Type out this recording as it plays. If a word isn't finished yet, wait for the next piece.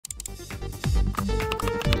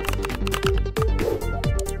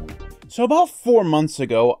So about 4 months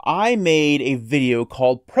ago, I made a video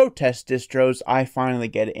called Protest Distros, I Finally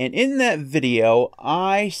Get It. And in that video,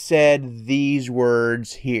 I said these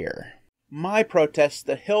words here. My protest,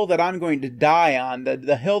 the hill that I'm going to die on,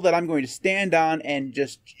 the hill that I'm going to stand on and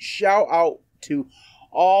just shout out to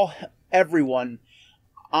everyone.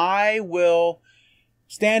 I will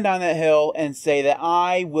stand on that hill and say that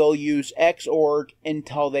I will use Xorg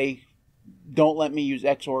until they don't let me use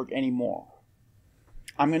Xorg anymore.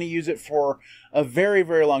 I'm going to use it for a very,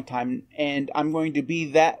 very long time, and I'm going to be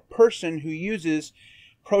that person who uses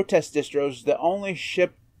protest distros that only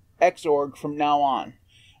ship Xorg from now on,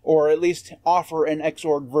 or at least offer an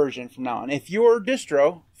Xorg version from now on. If your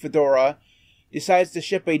distro, Fedora, decides to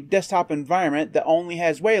ship a desktop environment that only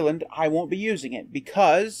has Wayland, I won't be using it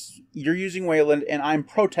because you're using Wayland and I'm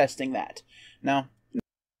protesting that. Now,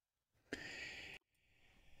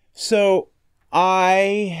 so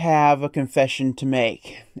I have a confession to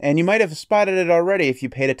make, and you might have spotted it already if you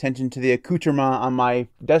paid attention to the accoutrement on my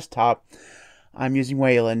desktop. I'm using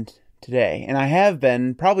Wayland today, and I have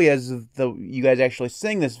been, probably as of you guys actually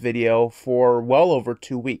seeing this video, for well over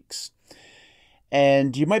 2 weeks.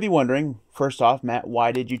 And you might be wondering, first off, Matt,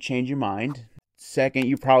 why did you change your mind? Second,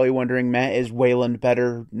 you're probably wondering, Matt, is Wayland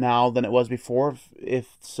better now than it was before?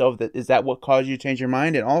 If so, is that what caused you to change your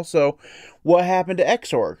mind? And also, what happened to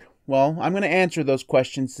Xorg? Well, I'm going to answer those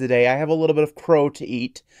questions today. I have a little bit of crow to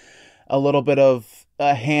eat, a little bit of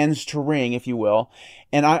hands to wring, if you will.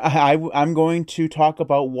 And I'm going to talk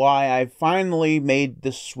about why I finally made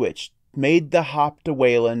the switch, made the hop to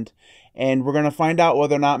Wayland. And we're going to find out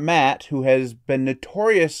whether or not Matt, who has been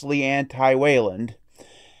notoriously anti-Wayland,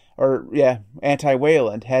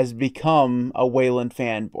 has become a Wayland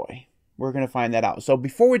fanboy. We're going to find that out. So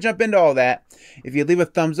before we jump into all that, if you leave a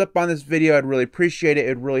thumbs up on this video, I'd really appreciate it. It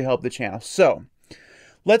would really help the channel. So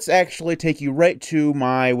let's actually take you right to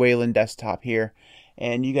my Wayland desktop here.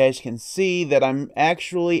 And you guys can see that I'm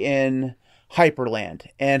actually in Hyperland.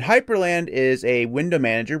 And Hyperland is a window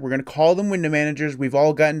manager. We're going to call them window managers. We've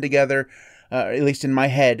all gotten together, at least in my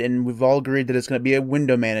head, and we've all agreed that it's going to be a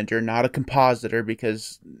window manager, not a compositor,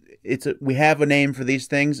 because we have a name for these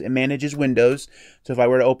things. It manages Windows. So if I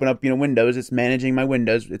were to open up, Windows, it's managing my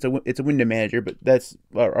Windows. It's a window manager, but that's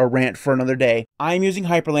a rant for another day. I'm using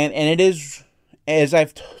Hyperland, and it is, as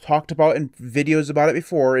I've talked about in videos about it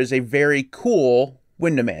before, is a very cool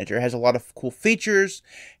window manager. It has a lot of cool features,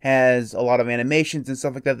 has a lot of animations and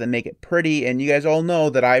stuff like that make it pretty. And you guys all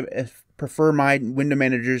know that I prefer my window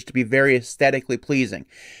managers to be very aesthetically pleasing.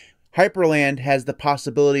 Hyperland has the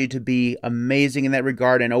possibility to be amazing in that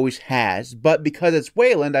regard and always has, but because it's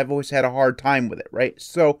Wayland, I've always had a hard time with it, right?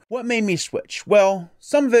 So what made me switch? Well,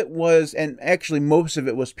 some of it was, and actually most of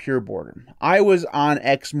it was pure boredom. I was on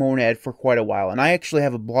Xmonad for quite a while, and I actually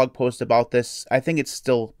have a blog post about this. I think it's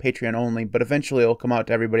still Patreon only, but eventually it'll come out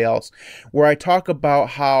to everybody else, where I talk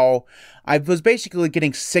about how I was basically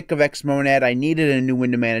getting sick of Xmonad. I needed a new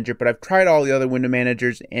window manager, but I've tried all the other window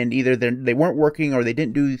managers, and either they weren't working or they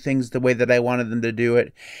didn't do things the way that I wanted them to do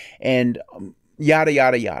it, and yada,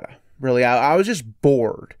 yada, yada. Really, I was just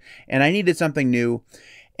bored, and I needed something new,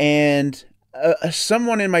 and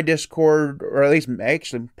someone in my Discord, or at least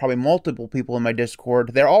actually probably multiple people in my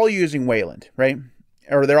Discord, they're all using Wayland, right?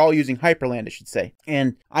 Or they're all using Hyperland, I should say.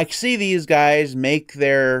 And I see these guys make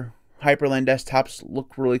their Hyperland desktops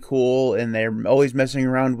look really cool, and they're always messing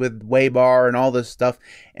around with Waybar and all this stuff.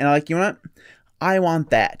 And I'm like, you know what? I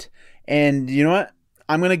want that. And you know what?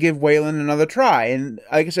 I'm going to give Wayland another try. And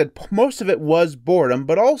like I said, most of it was boredom,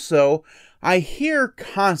 but also I hear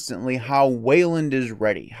constantly how Wayland is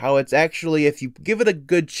ready. How it's actually, if you give it a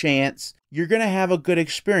good chance, you're going to have a good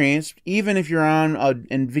experience, even if you're on an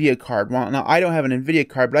NVIDIA card. Well, now, I don't have an NVIDIA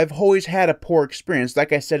card, but I've always had a poor experience.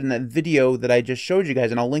 Like I said in that video that I just showed you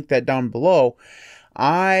guys, and I'll link that down below,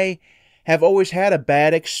 I have always had a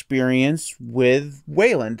bad experience with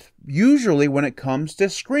Wayland, usually when it comes to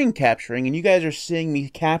screen capturing. And you guys are seeing me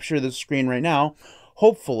capture the screen right now.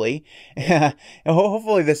 Hopefully,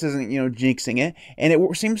 hopefully this isn't, jinxing it, and it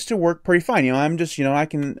seems to work pretty fine. I'm just, I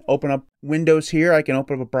can open up Windows here, I can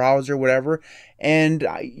open up a browser, whatever, and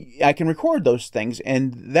I can record those things.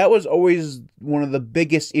 And that was always one of the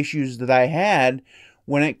biggest issues that I had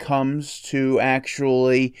when it comes to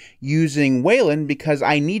actually using Wayland, because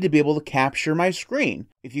I need to be able to capture my screen.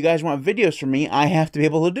 If you guys want videos from me, I have to be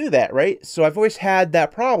able to do that, right? So I've always had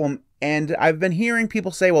that problem. And I've been hearing people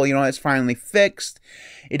say, well, it's finally fixed.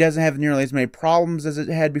 It doesn't have nearly as many problems as it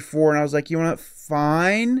had before. And I was like,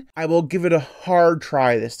 fine. I will give it a hard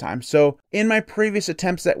try this time. So in my previous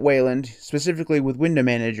attempts at Wayland, specifically with window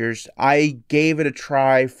managers, I gave it a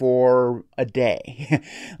try for a day.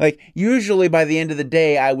 Like usually by the end of the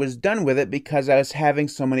day, I was done with it because I was having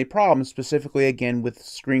so many problems, specifically again with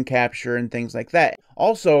screen capture and things like that.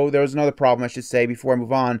 Also, there was another problem I should say before I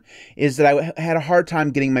move on, is that I had a hard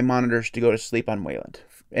time getting my monitors to go to sleep on Wayland.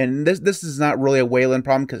 And this is not really a Wayland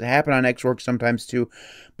problem because it happened on Xworks sometimes too,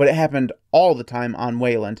 but it happened all the time on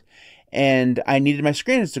Wayland. And I needed my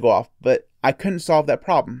screens to go off, but I couldn't solve that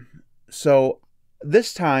problem. So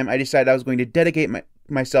this time I decided I was going to dedicate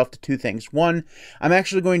myself to two things. One, I'm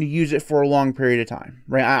actually going to use it for a long period of time,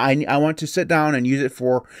 right? I want to sit down and use it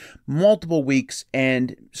for multiple weeks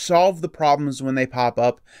and solve the problems when they pop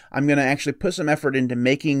up. I'm going to actually put some effort into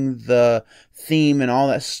making the theme and all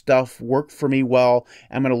that stuff work for me well.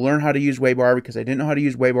 I'm going to learn how to use Waybar because I didn't know how to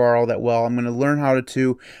use Waybar all that well. I'm going to learn how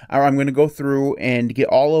to, or I'm going to go through and get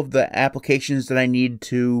all of the applications that I need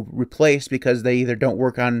to replace because they either don't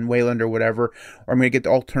work on Wayland or whatever, or I'm going to get the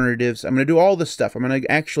alternatives. I'm going to do all this stuff. I'm going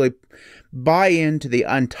to actually buy into the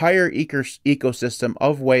entire ecosystem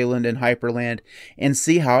of Wayland and Hyperland and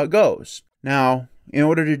see how it goes. Now, in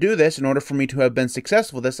order to do this, in order for me to have been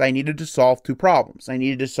successful with this, I needed to solve two problems. I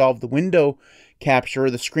needed to solve the window capture,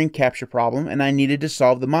 the screen capture problem, and I needed to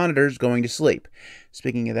solve the monitors going to sleep.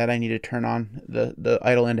 Speaking of that, I need to turn on the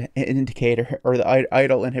idle indicator or the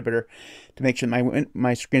idle inhibitor to make sure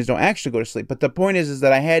my screens don't actually go to sleep. But the point is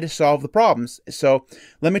that I had to solve the problems. So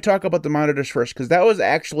let me talk about the monitors first, because that was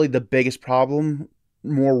actually the biggest problem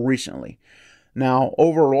more recently. Now,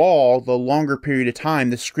 overall, the longer period of time,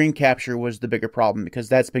 the screen capture was the bigger problem because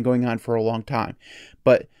that's been going on for a long time.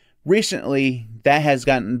 But recently, that has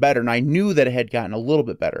gotten better, and I knew that it had gotten a little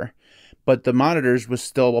bit better, but the monitors was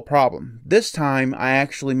still a problem. This time, I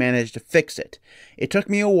actually managed to fix it. It took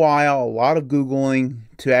me a while, a lot of Googling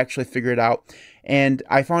to actually figure it out, and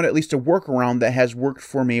I found at least a workaround that has worked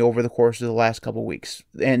for me over the course of the last couple weeks.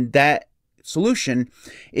 And that solution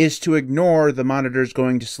is to ignore the monitors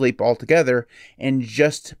going to sleep altogether and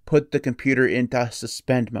just put the computer into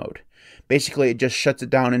suspend mode. Basically, it just shuts it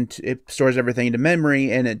down and it stores everything into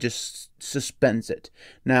memory and it just suspends it.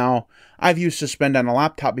 Now, I've used suspend on a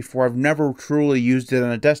laptop before. I've never truly used it on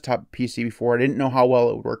a desktop PC before. I didn't know how well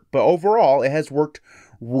it would work, but overall, it has worked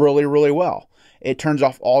really, really well. It turns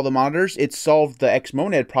off all the monitors. It solved the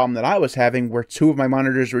Xmonad problem that I was having where two of my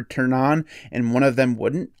monitors would turn on and one of them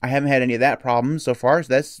wouldn't. I haven't had any of that problem so far, so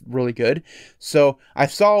that's really good. So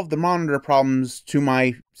I've solved the monitor problems to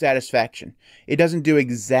my satisfaction. It doesn't do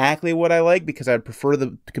exactly what I like because I'd prefer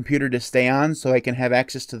the computer to stay on so I can have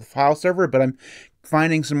access to the file server, but I'm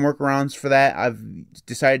finding some workarounds for that. I've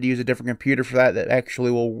decided to use a different computer for that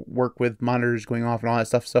actually will work with monitors going off and all that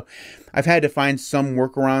stuff. So I've had to find some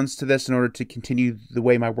workarounds to this in order to continue the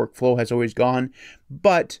way my workflow has always gone,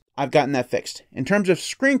 but I've gotten that fixed. In terms of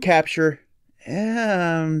screen capture,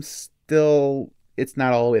 it's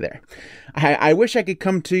not all the way there. I wish I could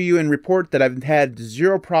come to you and report that I've had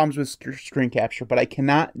zero problems with screen capture, but I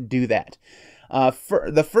cannot do that.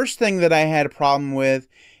 The first thing that I had a problem with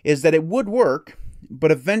is that it would work,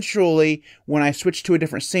 but eventually when I switched to a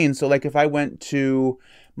different scene, so like if I went to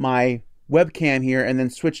my webcam here and then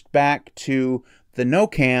switched back to the no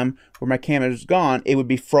cam where my camera is gone, it would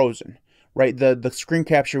be frozen, right? The screen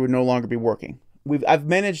capture would no longer be working. I've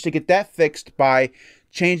managed to get that fixed by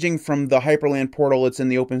changing from the Hyperland portal that's in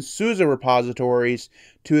the OpenSUSE repositories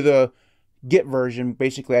to the Git version.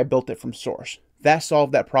 Basically, I built it from source. That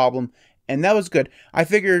solved that problem, and that was good. I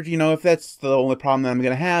figured, if that's the only problem that I'm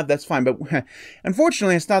going to have, that's fine. But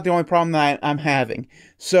unfortunately, it's not the only problem that I'm having.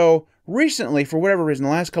 So recently, for whatever reason,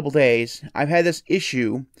 the last couple days, I've had this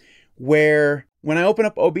issue where when I open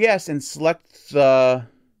up OBS and select the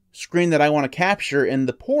screen that I want to capture in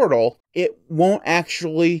the portal, it won't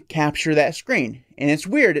actually capture that screen. And it's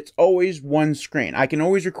weird. It's always one screen. I can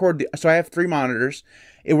always record. So I have 3 monitors.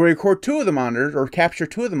 It will record 2 of the monitors or capture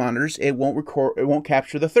 2 of the monitors. It won't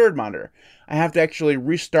capture the 3rd monitor. I have to actually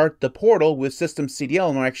restart the portal with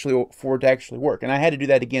systemcdl in order for it to actually work. And I had to do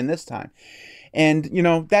that again this time. And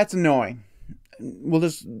that's annoying.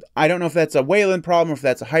 I don't know if that's a Wayland problem or if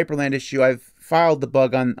that's a Hyperland issue. I've filed the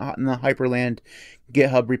bug on the Hyperland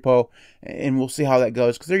GitHub repo, and we'll see how that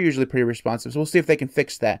goes because they're usually pretty responsive. So we'll see if they can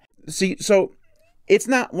fix that. So it's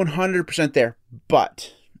not 100% there,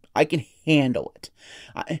 but I can handle it.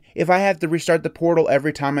 If I have to restart the portal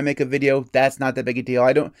every time I make a video, that's not that big a deal.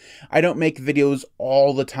 I don't make videos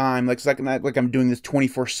all the time. Like I'm doing this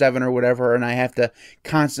 24/7 or whatever, and I have to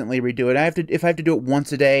constantly redo it. If I have to do it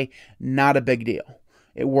once a day, not a big deal.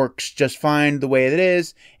 It works just fine the way it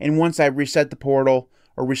is. And once I reset the portal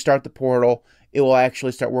or restart the portal, it will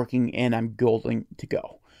actually start working and I'm golden to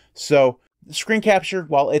go. So the screen capture,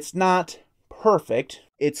 while it's not perfect,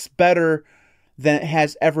 it's better than it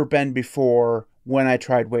has ever been before when I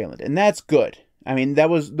tried Wayland, and that's good. I mean, that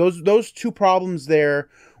was those two problems there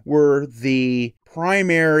were the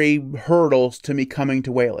primary hurdles to me coming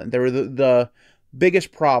to Wayland. They were the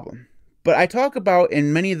biggest problem. But I talk about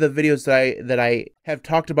in many of the videos that I have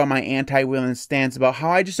talked about my anti-Wayland stance about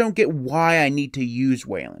how I just don't get why I need to use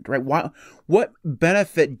Wayland, right? What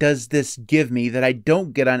benefit does this give me that I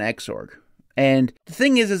don't get on Xorg? And the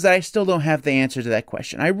thing is that I still don't have the answer to that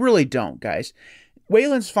question. I really don't, guys.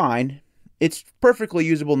 Wayland's fine. It's perfectly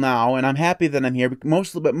usable now, and I'm happy that I'm here,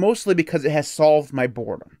 but mostly because it has solved my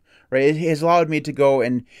boredom. Right? It has allowed me to go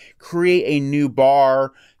and create a new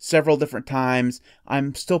bar several different times.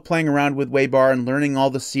 I'm still playing around with Waybar and learning all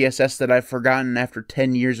the CSS that I've forgotten after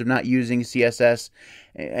 10 years of not using CSS.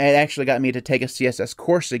 It actually got me to take a CSS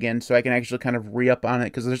course again, so I can actually kind of re-up on it,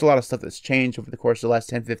 because there's a lot of stuff that's changed over the course of the last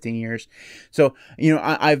 10, 15 years. So,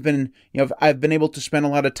 I've been able to spend a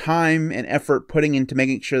lot of time and effort putting into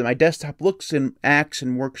making sure that my desktop looks and acts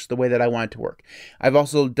and works the way that I want it to work. I've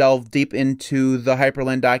also delved deep into the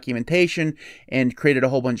Hyperland documentation and created a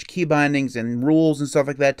whole bunch of key bindings and rules and stuff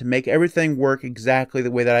like that to make everything work exactly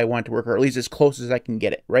the way that I want it to work, or at least as close as I can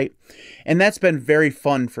get it, right? And that's been very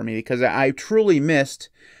fun for me, because I truly missed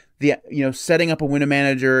the setting up a window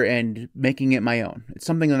manager and making it my own. It's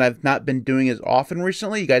something that I've not been doing as often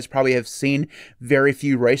recently. You guys probably have seen very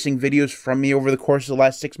few racing videos from me over the course of the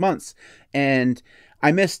last 6 months, and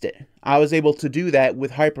I missed it. I was able to do that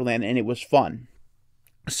with Hyperland, and it was fun.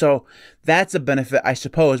 So that's a benefit, I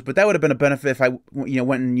suppose, but that would have been a benefit if I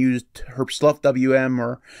went and used Herp's Left WM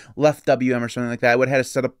or Left WM or something like that. I would have had to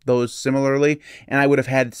set up those similarly, and I would have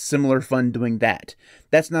had similar fun doing that.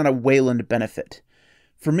 That's not a Wayland benefit.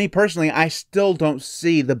 For me personally, I still don't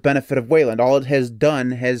see the benefit of Wayland. All it has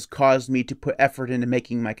done has caused me to put effort into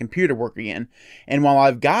making my computer work again. And while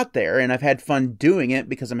I've got there and I've had fun doing it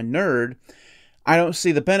because I'm a nerd, I don't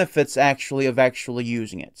see the benefits of actually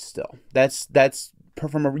using it still. That's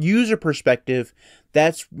from a user perspective,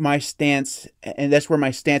 that's my stance, and that's where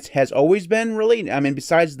my stance has always been, really. I mean,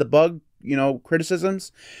 besides the bug,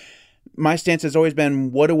 criticisms, my stance has always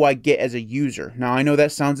been, what do I get as a user? Now, I know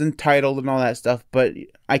that sounds entitled and all that stuff, but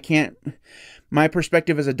I can't. My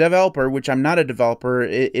perspective as a developer, which I'm not a developer,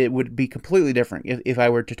 it would be completely different if I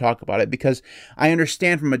were to talk about it, because I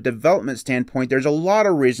understand from a development standpoint, there's a lot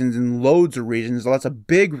of reasons and loads of reasons, lots of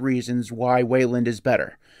big reasons why Wayland is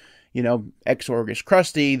better. Xorg is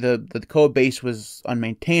crusty, the code base was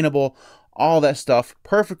unmaintainable, all that stuff,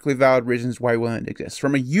 perfectly valid reasons why Wayland exists.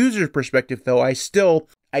 From a user's perspective, though,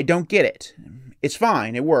 I don't get it. It's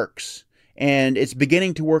fine, it works, and it's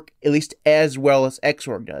beginning to work at least as well as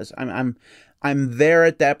Xorg does. I'm there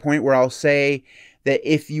at that point where I'll say that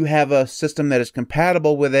if you have a system that is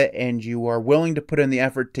compatible with it and you are willing to put in the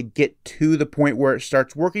effort to get to the point where it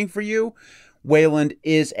starts working for you, Wayland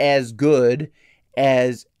is as good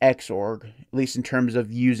as Xorg, at least in terms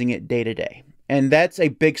of using it day to day. And that's a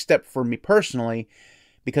big step for me personally,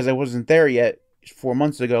 because I wasn't there yet 4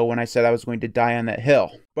 months ago when I said I was going to die on that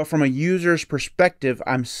hill. But from a user's perspective,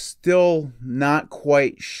 I'm still not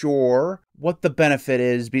quite sure what the benefit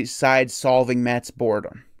is besides solving Matt's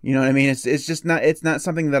boredom. You know what I mean? It's not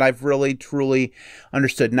something that I've really truly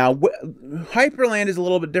understood. Now, Hyperland is a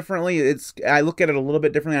little bit differently. I look at it a little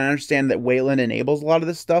bit differently. I understand that Wayland enables a lot of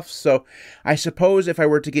this stuff. So I suppose if I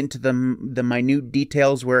were to get into the minute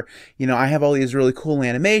details where, I have all these really cool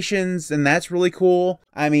animations and that's really cool.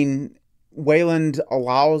 I mean, Wayland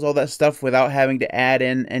allows all that stuff without having to add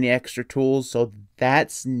in any extra tools, so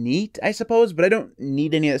that's neat, I suppose, but I don't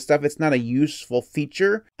need any of that stuff. It's not a useful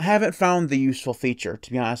feature. I haven't found the useful feature,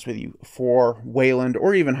 to be honest with you, for Wayland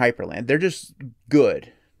or even Hyperland. They're just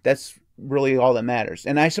good. That's really all that matters.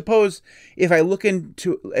 And I suppose if I look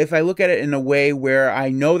at it in a way where I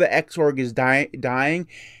know that Xorg is dying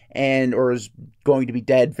or is going to be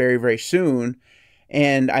dead very, very soon,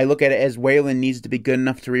 and I look at it as Wayland needs to be good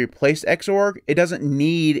enough to replace Xorg, it doesn't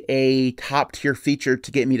need a top tier feature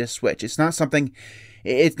to get me to switch. It's not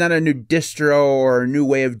a new distro or a new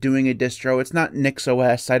way of doing a distro. It's not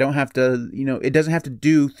NixOS. I don't have to, it doesn't have to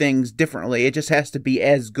do things differently. It just has to be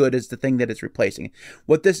as good as the thing that it's replacing.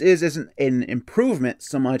 What this isn't an improvement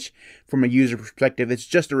so much from a user perspective. It's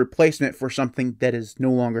just a replacement for something that is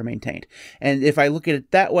no longer maintained. And if I look at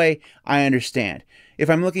it that way, I understand. If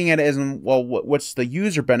I'm looking at it as, well, what's the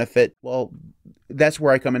user benefit? Well, that's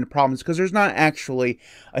where I come into problems, because there's not actually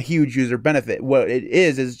a huge user benefit. What it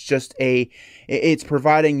is just it's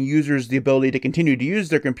providing users the ability to continue to use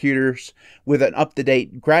their computers with an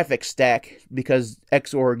up-to-date graphics stack because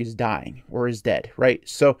Xorg is dying or is dead, right?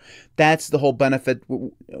 So that's the whole benefit.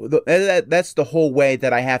 That's the whole way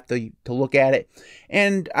that I have to look at it,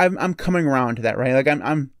 and I'm coming around to that, right? Like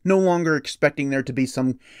I'm no longer expecting there to be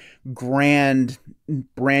some brand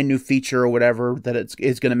new feature or whatever that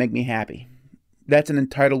is going to make me happy. That's an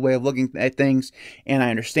entitled way of looking at things, and I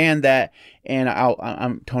understand that, and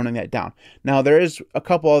I'm toning that down. Now, there is a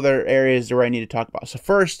couple other areas where I need to talk about. So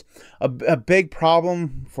first, a big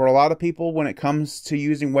problem for a lot of people when it comes to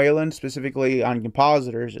using Wayland, specifically on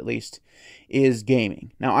compositors at least, is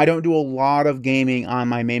gaming. Now, I don't do a lot of gaming on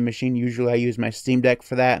my main machine. Usually I use my Steam Deck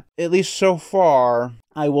for that. At least so far,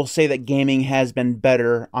 I will say that gaming has been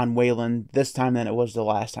better on Wayland this time than it was the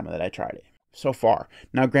last time that I tried it. So far.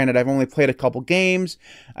 Now, granted, I've only played a couple games.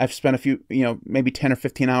 I've spent a few, maybe 10 or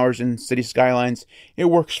 15 hours in City Skylines. It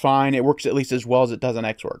works fine. It works at least as well as it does on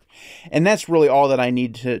Xorg. And that's really all that I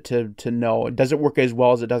need to know. Does it work as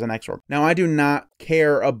well as it does on Xorg? Now, I do not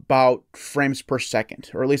care about frames per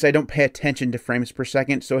second, or at least I don't pay attention to frames per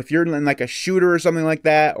second. So if you're in like a shooter or something like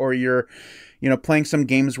that, or you're, playing some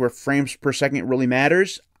games where frames per second really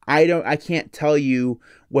matters, I can't tell you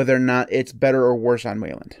whether or not it's better or worse on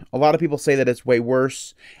Wayland. A lot of people say that it's way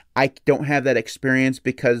worse. I don't have that experience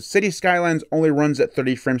because City Skylines only runs at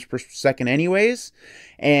 30 frames per second anyways,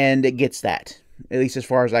 and it gets that, at least as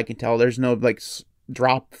far as I can tell. There's no like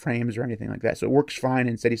drop frames or anything like that, so it works fine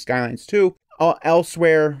in City Skylines too.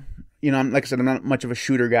 Elsewhere, like I said, I'm not much of a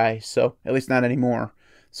shooter guy, so at least not anymore.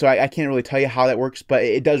 So I can't really tell you how that works, but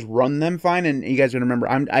it does run them fine. And you guys are gonna remember,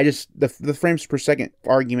 the frames per second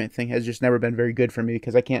argument thing has just never been very good for me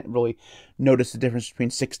because I can't really notice the difference between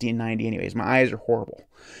 60 and 90 anyways. My eyes are horrible.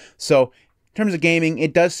 So in terms of gaming,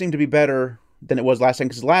 it does seem to be better than it was last time,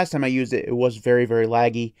 because last time I used it, it was very, very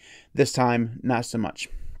laggy. This time, not so much.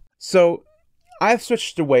 So I've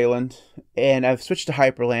switched to Wayland, and I've switched to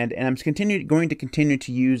Hyperland, and I'm going to continue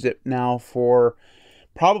to use it now for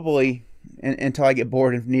probably until I get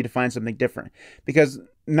bored and need to find something different. Because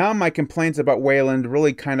now my complaints about Wayland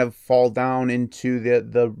really kind of fall down into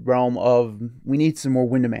the realm of we need some more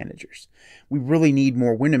window managers. We really need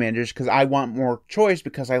more window managers because I want more choice,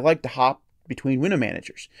 because I like to hop between window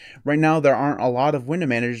managers. Right now, there aren't a lot of window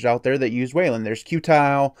managers out there that use Wayland. There's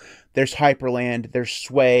Qtile, there's Hyperland, there's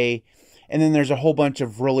Sway, and then there's a whole bunch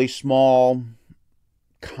of really small,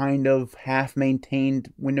 kind of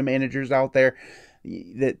half-maintained window managers out there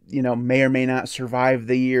that may or may not survive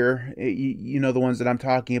the year. The ones that I'm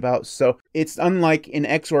talking about. So it's unlike in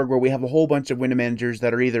Xorg, where we have a whole bunch of window managers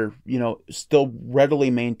that are either still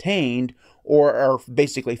readily maintained or are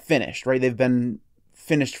basically finished, right? They've been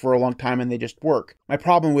finished for a long time and they just work. My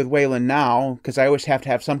problem with Wayland now, because I always have to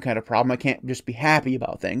have some kind of problem, I can't just be happy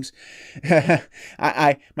about things.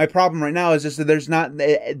 My problem right now is just that there's not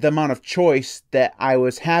the amount of choice that I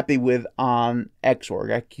was happy with on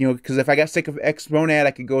Xorg. Because if I got sick of Xmonad,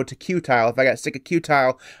 I could go to Qtile. If I got sick of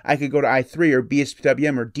Qtile, I could go to i3 or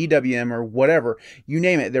BSWM or DWM or whatever. You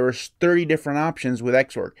name it. There was 30 different options with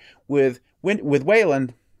Xorg. With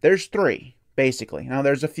Wayland, there's 3. Basically. Now,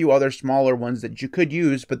 there's a few other smaller ones that you could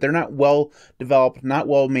use, but they're not well developed, not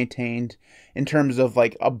well maintained in terms of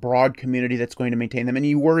like a broad community that's going to maintain them. And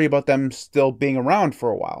you worry about them still being around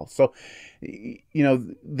for a while. So,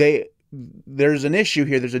 there's an issue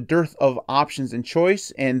here. There's a dearth of options and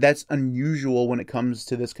choice, and that's unusual when it comes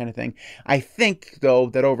to this kind of thing. I think, though,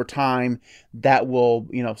 that over time that will,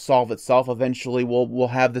 solve itself. Eventually, we'll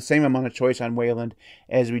have the same amount of choice on Wayland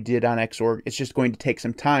as we did on Xorg. It's just going to take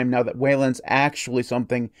some time now that Wayland's actually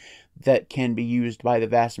something that can be used by the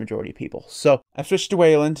vast majority of people. So I've switched to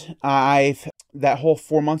Wayland. That whole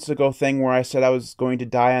 4 months ago thing where I said I was going to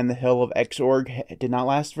die on the hill of Xorg, it did not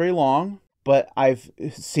last very long. But I've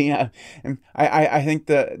seen, I think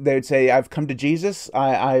that they would say I've come to Jesus.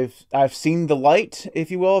 I've seen the light, if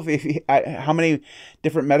you will. How many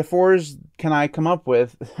different metaphors can I come up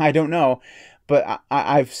with? I don't know, but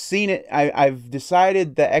I've seen it. I've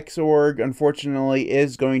decided that Xorg, unfortunately,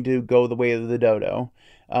 is going to go the way of the dodo.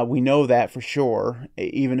 We know that for sure,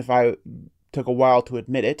 even if I took a while to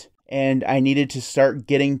admit it. And I needed to start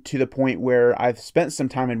getting to the point where I've spent some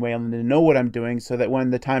time in Wayland and know what I'm doing, so that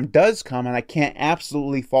when the time does come and I can't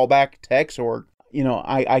absolutely fall back to Xorg,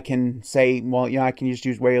 I can say, well, I can just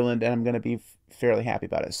use Wayland and I'm going to be fairly happy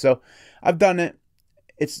about it. So I've done it.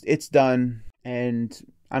 It's done, and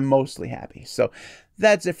I'm mostly happy. So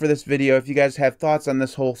that's it for this video. If you guys have thoughts on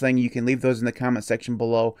this whole thing, you can leave those in the comment section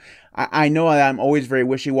below. I know that I'm always very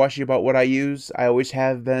wishy-washy about what I use. I always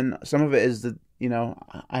have been. Some of it is you know,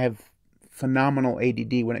 I have phenomenal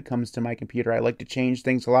ADD when it comes to my computer. I like to change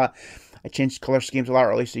things a lot. I change color schemes a lot,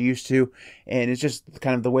 or at least I used to, and it's just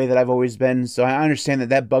kind of the way that I've always been. So I understand that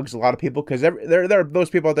that bugs a lot of people, because there are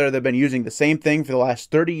those people out there that have been using the same thing for the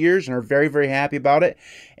last 30 years and are very, very happy about it,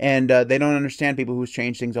 and they don't understand people who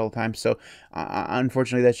change things all the time. So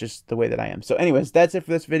unfortunately, that's just the way that I am. So anyways, that's it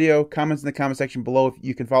for this video. Comments in the comment section below.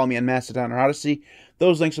 You can follow me on Mastodon or Odyssey.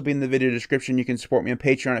 Those links will be in the video description. You can support me on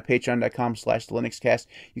Patreon at patreon.com/thelinuxcast.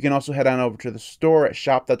 You can also head on over to the store at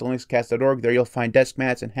shop.thelinuxcast.org. There you'll find desk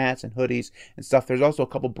mats and hats and hoodies and stuff. There's also a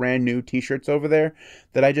couple brand new t-shirts over there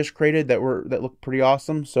that I just created that look pretty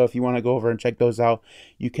awesome. So if you want to go over and check those out,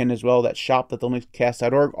 you can as well. That's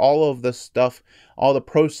shop.thelinuxcast.org. All of the stuff, all the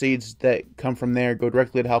proceeds that come from there go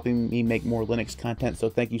directly to helping me make more Linux content. So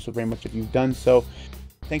thank you so very much if you've done so.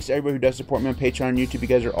 Thanks to everybody who does support me on Patreon and YouTube. You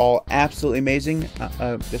guys are all absolutely amazing.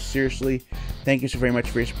 Just seriously, thank you so very much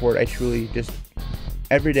for your support. I truly just,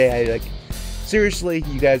 every day, seriously,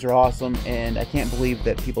 you guys are awesome, and I can't believe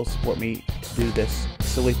that people support me to do this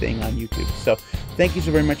silly thing on YouTube. So thank you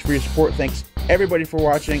so very much for your support. Thanks everybody for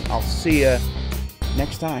watching. I'll see you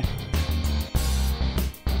next time.